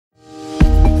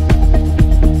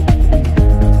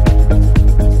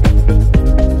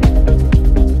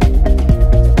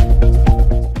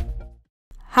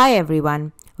Hi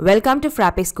everyone, welcome to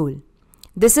Frappe School.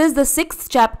 This is the 6th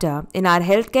chapter in our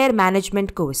healthcare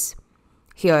management course.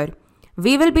 Here,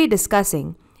 we will be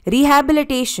discussing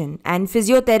rehabilitation and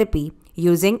physiotherapy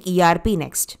using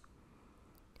ERPNext.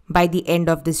 By the end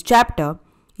of this chapter,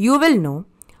 you will know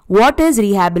what is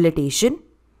rehabilitation,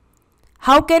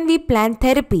 how can we plan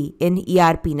therapy in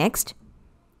ERPNext,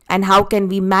 and how can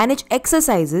we manage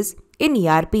exercises in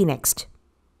ERPNext.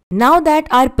 Now that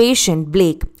our patient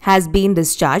Blake has been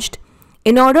discharged,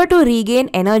 in order to regain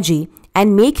energy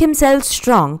and make himself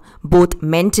strong both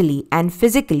mentally and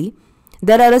physically,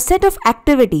 there are a set of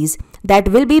activities that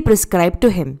will be prescribed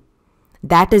to him.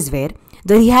 That is where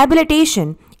the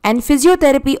rehabilitation and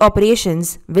physiotherapy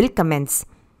operations will commence.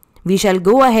 We shall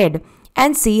go ahead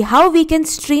and see how we can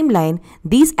streamline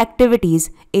these activities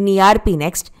in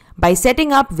ERPNext by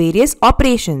setting up various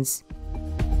operations.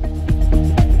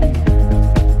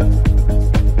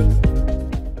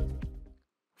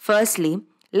 Firstly,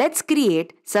 let's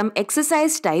create some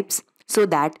exercise types so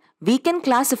that we can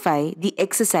classify the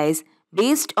exercise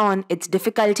based on its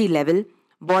difficulty level,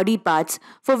 body parts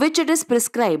for which it is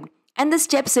prescribed, and the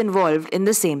steps involved in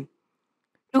the same.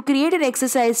 To create an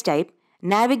exercise type,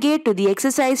 navigate to the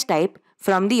exercise type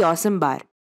from the awesome bar.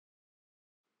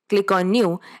 Click on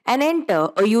New and enter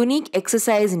a unique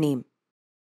exercise name.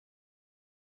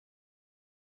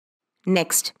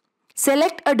 Next,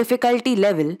 select a difficulty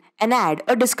level and add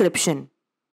a description.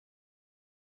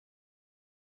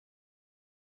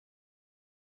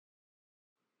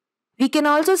 We can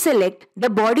also select the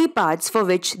body parts for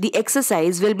which the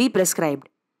exercise will be prescribed.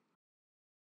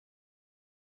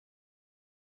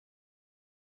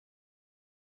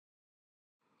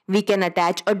 We can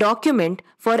attach a document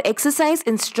for exercise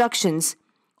instructions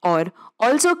or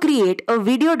also create a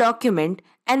video document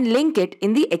and link it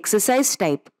in the exercise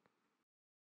type.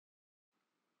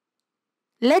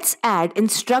 Let's add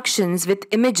instructions with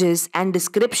images and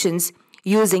descriptions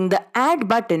using the Add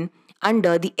button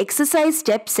under the Exercise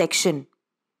Steps section.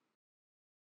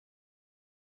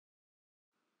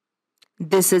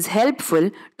 This is helpful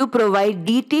to provide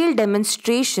detailed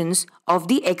demonstrations of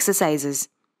the exercises.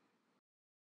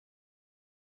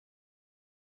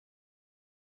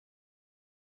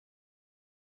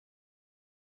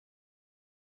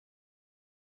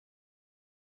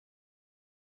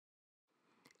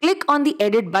 Click on the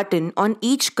Edit button on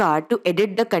each card to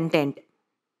edit the content.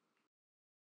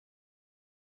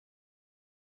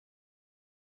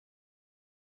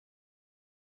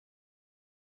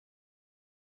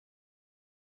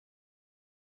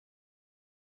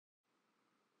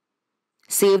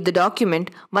 Save the document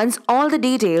once all the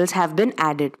details have been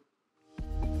added.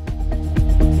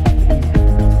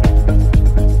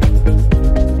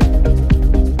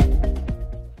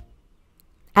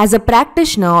 As a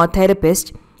practitioner or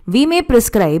therapist, we may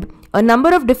prescribe a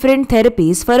number of different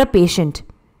therapies for a patient.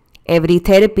 Every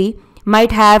therapy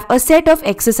might have a set of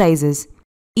exercises.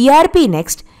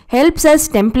 ERPNext helps us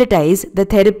templatize the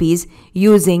therapies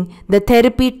using the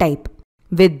therapy type.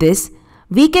 With this,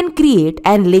 we can create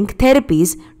and link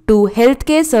therapies to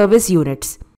healthcare service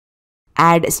units,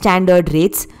 add standard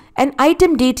rates and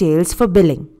item details for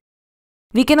billing.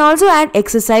 We can also add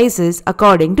exercises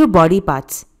according to body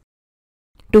parts.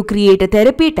 To create a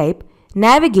therapy type,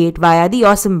 navigate via the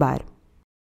awesome bar.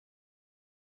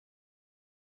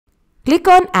 Click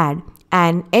on Add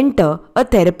and enter a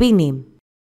therapy name.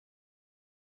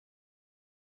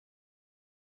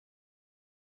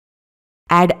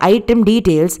 Add item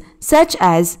details such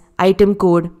as item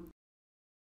code,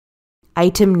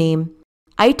 item name,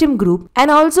 item group, and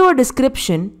also a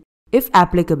description if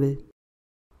applicable.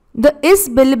 The Is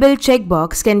Billable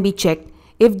checkbox can be checked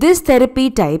if this therapy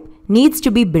type needs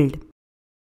to be billed.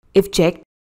 If checked,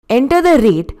 enter the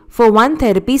rate for one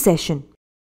therapy session.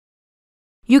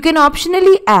 You can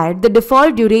optionally add the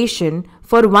default duration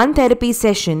for one therapy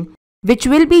session which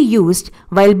will be used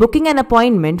while booking an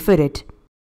appointment for it.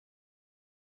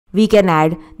 We can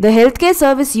add the healthcare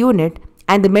service unit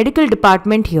and the medical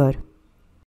department here.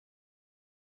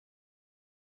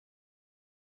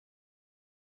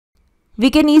 We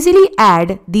can easily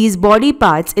add these body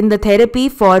parts in the therapy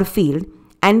for field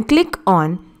and click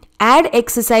on Add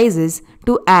exercises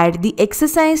to add the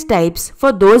exercise types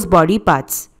for those body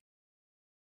parts.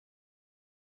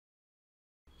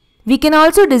 We can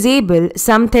also disable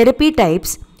some therapy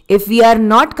types if we are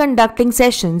not conducting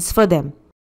sessions for them.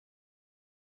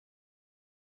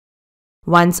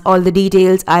 Once all the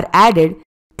details are added,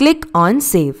 click on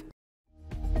Save.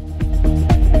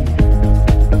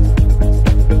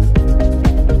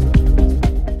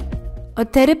 A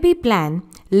therapy plan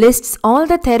lists all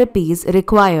the therapies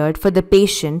required for the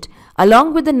patient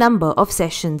along with the number of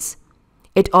sessions.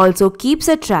 It also keeps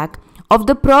a track of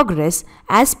the progress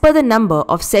as per the number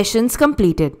of sessions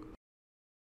completed.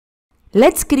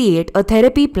 Let's create a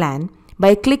therapy plan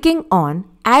by clicking on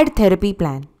Add Therapy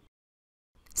Plan.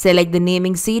 Select the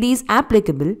naming series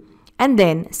applicable and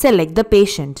then select the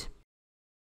patient.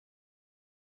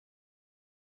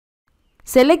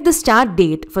 Select the start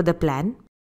date for the plan.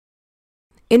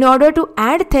 In order to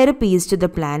add therapies to the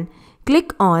plan,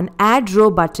 click on Add Row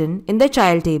button in the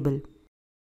child table.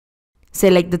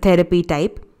 Select the therapy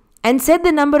type and set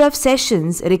the number of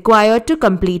sessions required to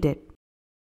complete it.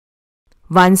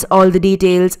 Once all the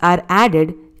details are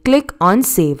added, click on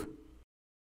Save.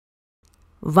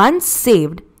 Once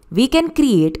saved, we can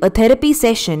create a therapy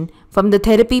session from the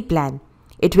therapy plan.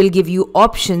 It will give you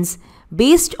options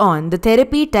based on the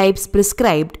therapy types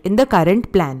prescribed in the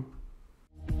current plan.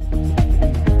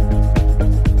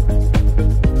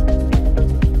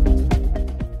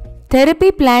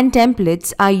 Therapy plan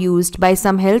templates are used by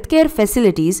some healthcare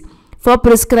facilities for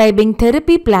prescribing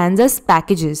therapy plans as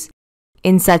packages.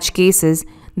 In such cases,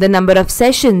 the number of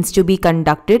sessions to be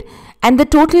conducted and the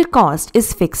total cost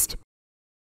is fixed.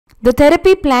 The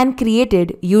therapy plan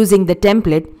created using the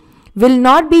template will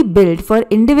not be billed for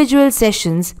individual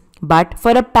sessions but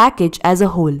for a package as a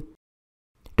whole.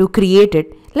 To create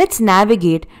it, let's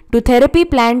navigate to Therapy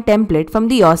Plan Template from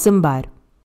the Awesome bar.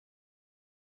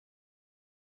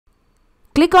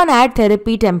 Click on Add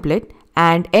Therapy Template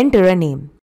and enter a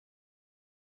name.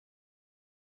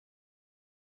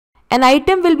 An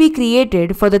item will be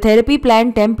created for the therapy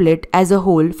plan template as a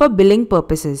whole for billing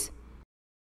purposes.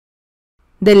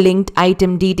 The linked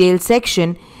item details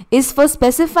section is for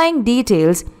specifying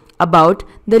details about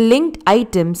the linked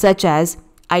item such as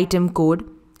item code,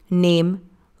 name,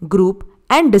 group,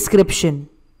 and description.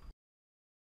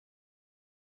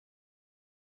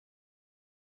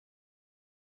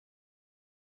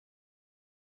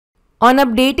 On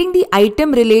updating the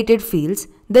item related fields,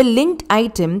 the linked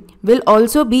item will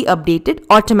also be updated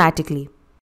automatically.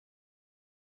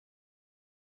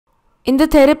 In the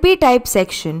therapy type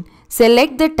section,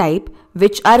 select the type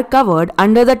which are covered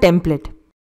under the template.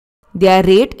 Their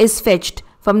rate is fetched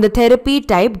from the therapy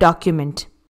type document.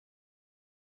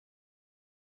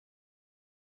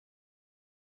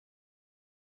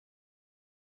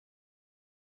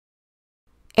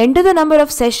 Enter the number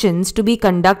of sessions to be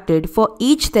conducted for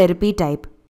each therapy type.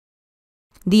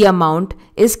 The amount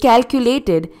is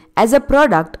calculated as a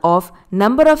product of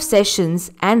number of sessions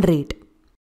and rate.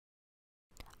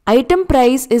 Item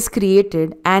price is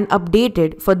created and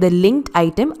updated for the linked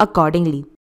item accordingly.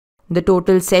 The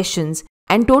total sessions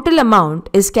and total amount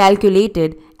is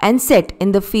calculated and set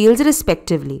in the fields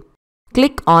respectively.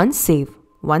 Click on Save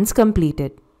once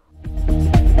completed.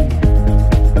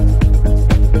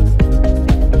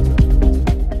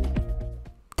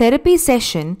 Therapy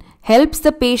session helps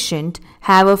the patient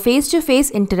have a face-to-face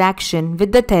interaction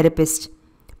with the therapist,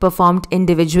 performed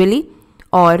individually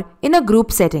or in a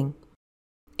group setting.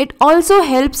 It also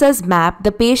helps us map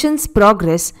the patient's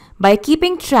progress by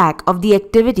keeping track of the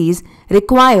activities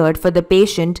required for the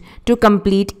patient to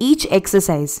complete each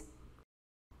exercise.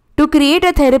 To create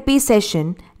a therapy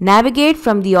session, navigate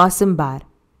from the Awesome bar.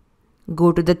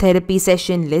 Go to the therapy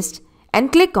session list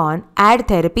and click on Add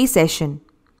Therapy Session.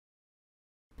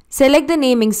 Select the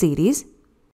naming series.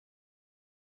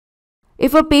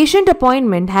 If a patient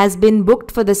appointment has been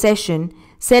booked for the session,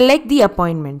 select the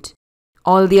appointment.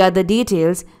 All the other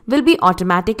details will be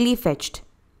automatically fetched.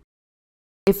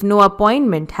 If no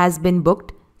appointment has been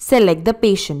booked, select the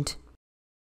patient.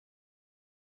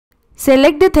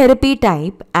 Select the therapy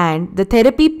type and the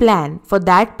therapy plan for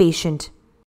that patient.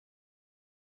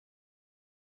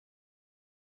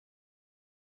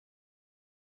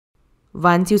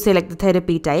 Once you select the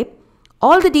therapy type,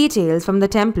 all the details from the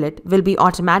template will be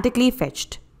automatically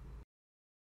fetched.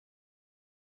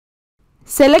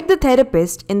 Select the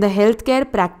therapist in the healthcare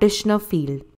practitioner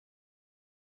field.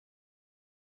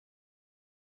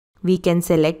 We can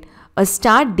select a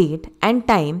start date and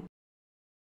time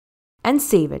and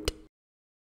save it.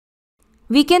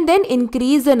 We can then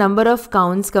increase the number of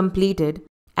counts completed,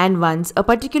 and once a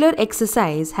particular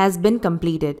exercise has been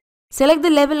completed, select the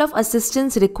level of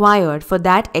assistance required for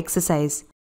that exercise.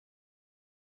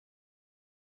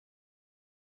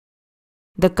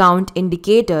 The count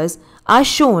indicators are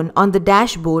shown on the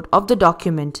dashboard of the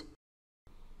document.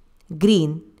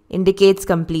 Green indicates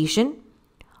completion.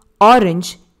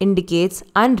 Orange indicates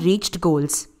unreached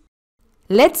goals.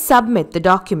 Let's submit the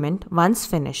document once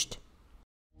finished.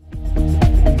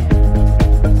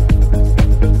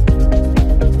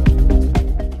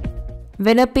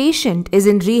 When a patient is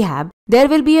in rehab, there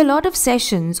will be a lot of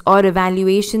sessions or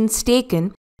evaluations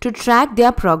taken to track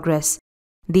their progress.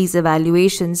 These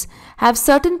evaluations have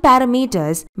certain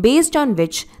parameters based on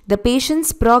which the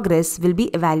patient's progress will be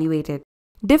evaluated.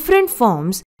 Different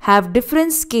forms have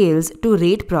different scales to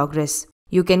rate progress.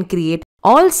 You can create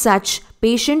all such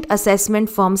patient assessment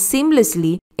forms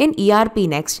seamlessly in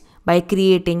ERPNext by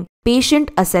creating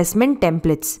patient assessment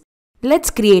templates. Let's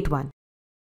create one.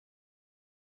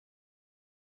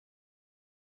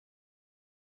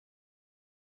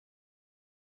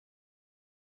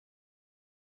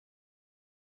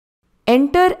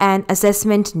 Enter an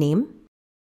assessment name.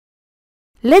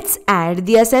 Let's add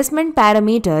the assessment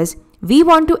parameters we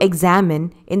want to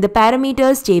examine in the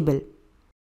parameters table.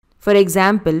 For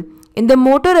example, in the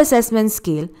motor assessment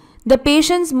scale, the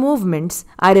patient's movements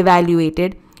are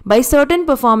evaluated by certain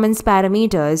performance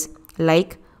parameters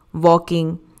like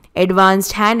walking,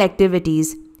 advanced hand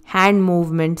activities, hand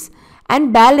movements,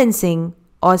 and balancing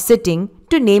or sitting,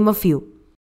 to name a few.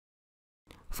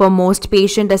 For most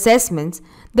patient assessments,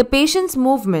 the patient's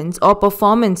movements or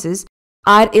performances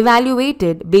are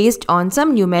evaluated based on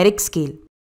some numeric scale.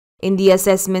 In the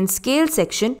assessment scale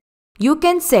section, you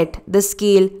can set the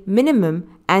scale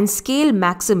minimum and scale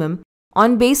maximum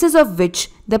on basis of which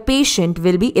the patient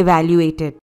will be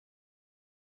evaluated.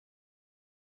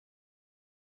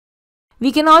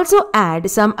 We can also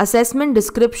add some assessment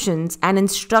descriptions and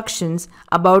instructions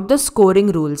about the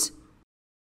scoring rules.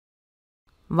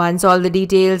 Once all the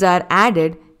details are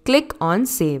added, click on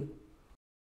Save.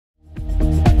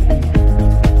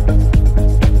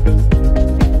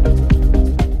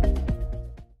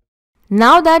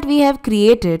 Now that we have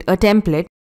created a template,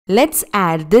 let's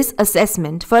add this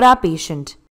assessment for our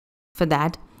patient. For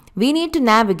that, we need to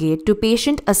navigate to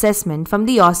Patient Assessment from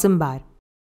the Awesome bar.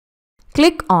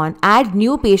 Click on Add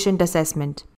New Patient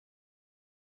Assessment.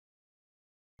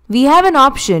 We have an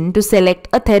option to select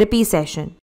a therapy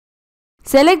session.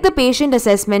 Select the patient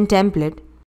assessment template,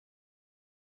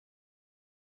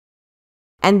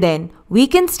 and then we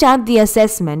can start the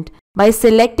assessment by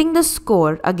selecting the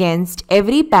score against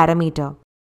every parameter.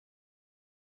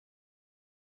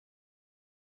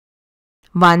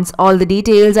 Once all the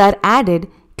details are added,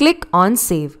 click on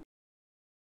Save.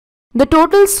 The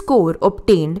total score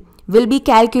obtained will be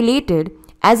calculated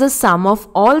as a sum of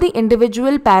all the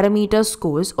individual parameter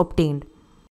scores obtained.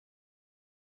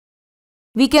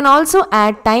 We can also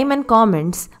add time and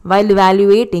comments while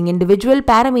evaluating individual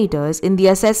parameters in the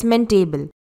assessment table.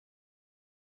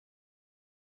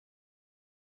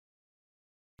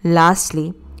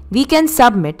 Lastly, we can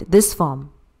submit this form.